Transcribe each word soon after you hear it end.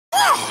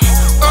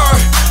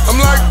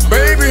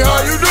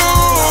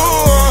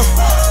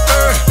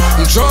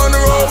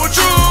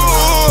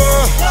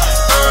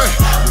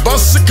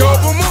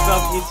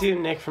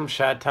YouTube, Nick from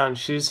Chi-Town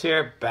Shoes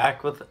here,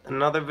 back with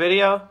another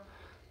video.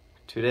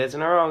 2 days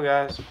in a row,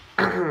 guys.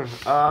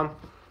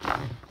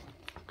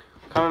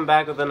 Coming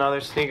back with another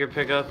sneaker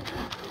pickup,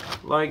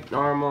 like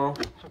normal.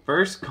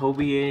 First,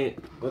 Kobe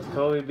 8, with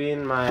Kobe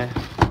being my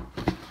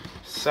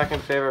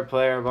second favorite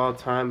player of all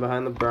time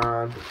behind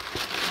LeBron.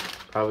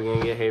 Probably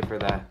gonna get hate for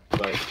that,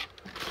 but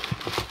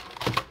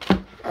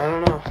I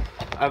don't know.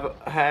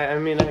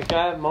 I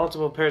got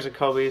multiple pairs of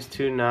Kobe's,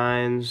 2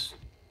 9s,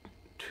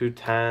 2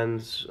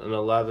 10s, an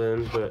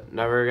 11, but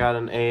never got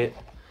an 8.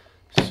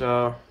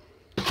 So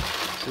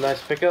it's a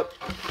nice pickup.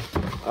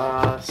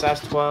 Size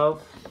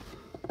 12,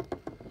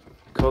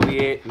 Kobe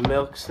 8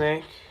 Milk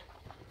Snake,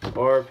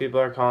 or people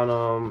are calling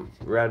them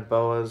Red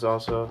Boas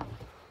also.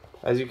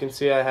 As you can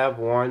see, I have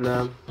worn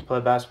them,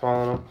 played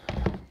basketball in them.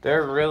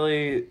 They're a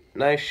really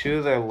nice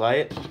shoe. They're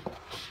light.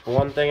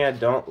 One thing I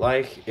don't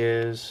like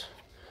is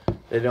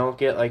they don't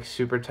get like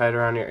super tight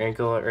around your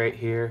ankle right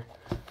here.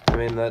 I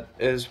mean, that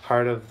is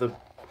part of the,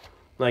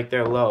 like,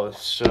 they're lows,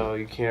 so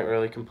you can't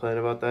really complain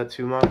about that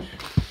too much.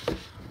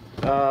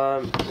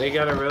 They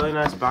got a really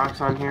nice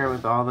box on here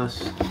with all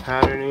this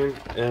patterning,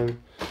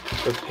 and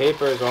the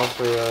paper is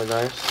also really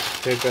nice.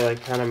 The paper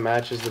like kind of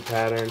matches the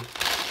pattern.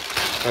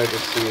 Hard to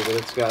see, but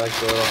it's got like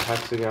the little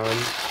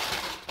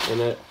hexagons in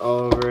it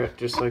all over it,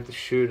 just like the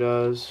shoe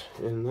does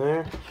in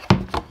there.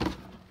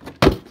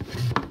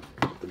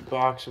 Put the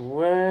box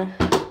away.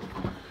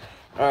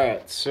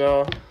 Alright,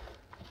 so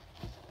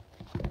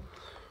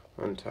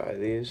untie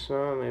these.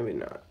 No, maybe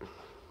not.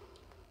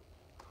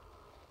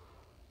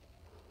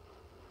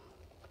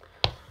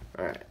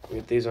 Alright,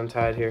 get these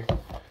untied here.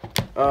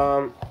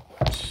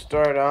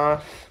 Start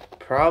off,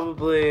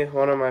 probably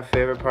one of my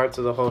favorite parts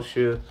of the whole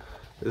shoe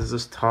is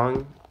this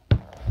tongue.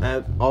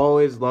 I've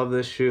always loved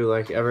this shoe,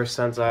 like ever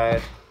since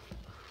I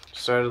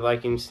started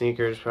liking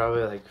sneakers,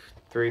 probably like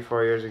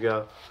 3-4 years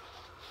ago.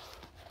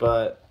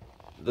 But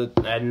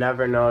I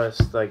never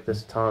noticed like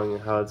this tongue,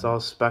 how it's all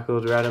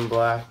speckled red and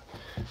black.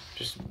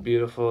 Just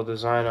beautiful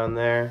design on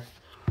there.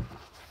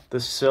 The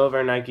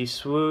silver Nike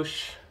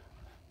swoosh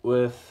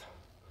with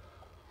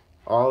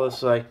all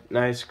this like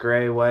nice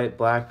gray, white,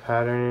 black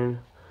patterning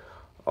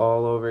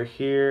all over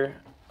here,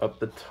 up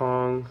the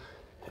tongue,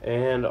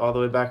 and all the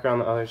way back around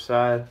the other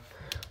side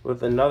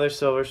with another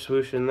silver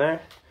swoosh in there.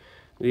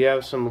 We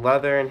have some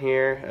leather in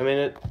here. I mean,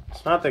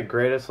 it's not the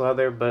greatest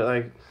leather, but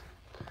like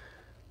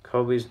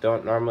Kobe's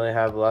don't normally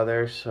have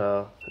leather,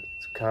 so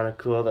it's kind of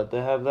cool that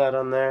they have that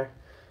on there.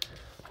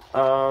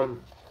 The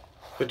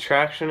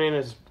tractioning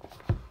is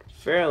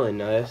fairly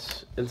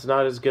nice. It's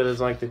not as good as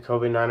like the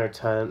Kobe 9 or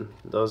 10.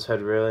 Those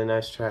had really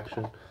nice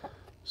traction.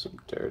 Some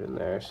dirt in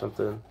there or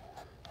something.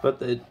 But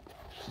it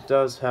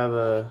does have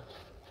a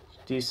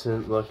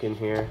decent look in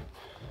here.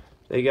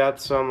 They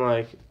got some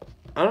like,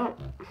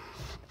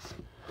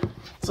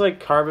 it's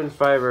like carbon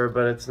fiber,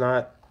 but it's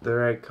not the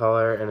right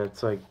color, and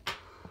it's like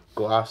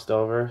glossed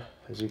over.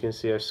 As you can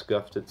see, I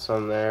scuffed it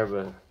some there,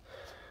 but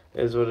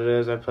it is what it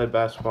is. I played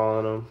basketball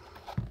in them.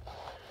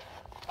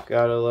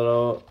 Got a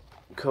little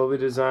Kobe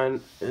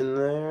design in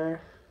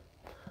there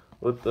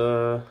with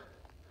the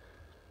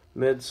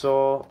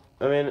midsole.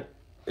 I mean,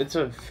 it's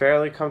a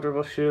fairly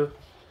comfortable shoe.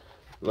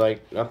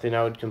 Like, nothing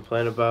I would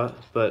complain about,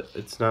 but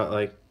it's not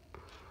like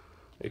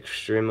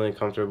extremely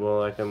comfortable,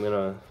 like I'm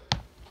gonna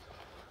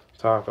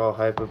talk all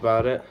hype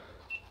about it.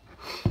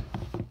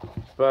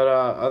 But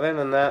other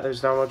than that,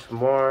 there's not much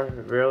more.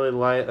 Really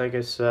light, like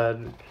I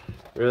said,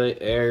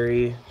 really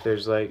airy.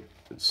 There's like,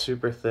 it's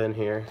super thin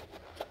here.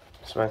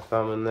 It's my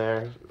thumb in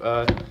there.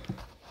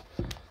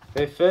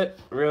 They fit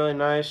really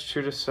nice,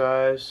 true to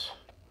size.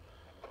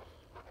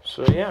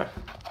 So yeah,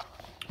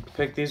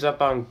 picked these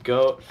up on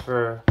GOAT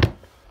for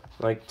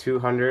like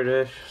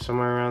 200-ish,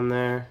 somewhere around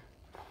there.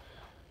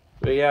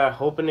 But yeah,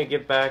 hoping to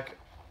get back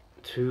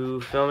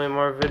to filming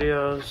more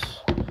videos.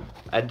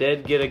 I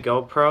did get a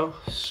GoPro,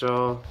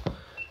 so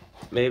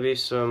maybe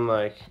some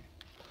like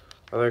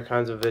other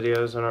kinds of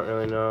videos, I don't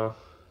really know.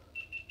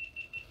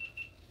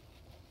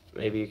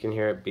 Maybe you can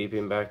hear it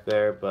beeping back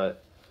there,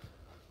 but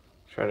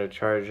I'm trying to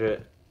charge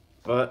it.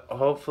 But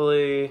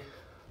hopefully,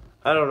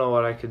 I don't know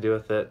what I could do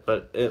with it,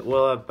 but it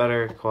will have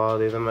better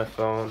quality than my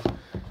phone.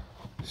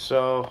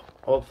 So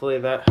hopefully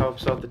that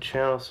helps out the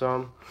channel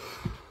some.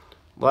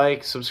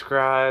 Like,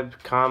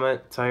 subscribe,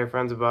 comment, tell your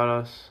friends about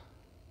us,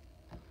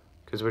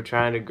 because we're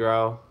trying to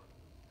grow,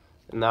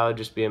 and that would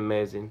just be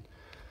amazing.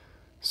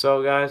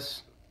 So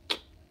guys,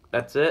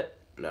 that's it,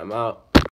 and I'm out.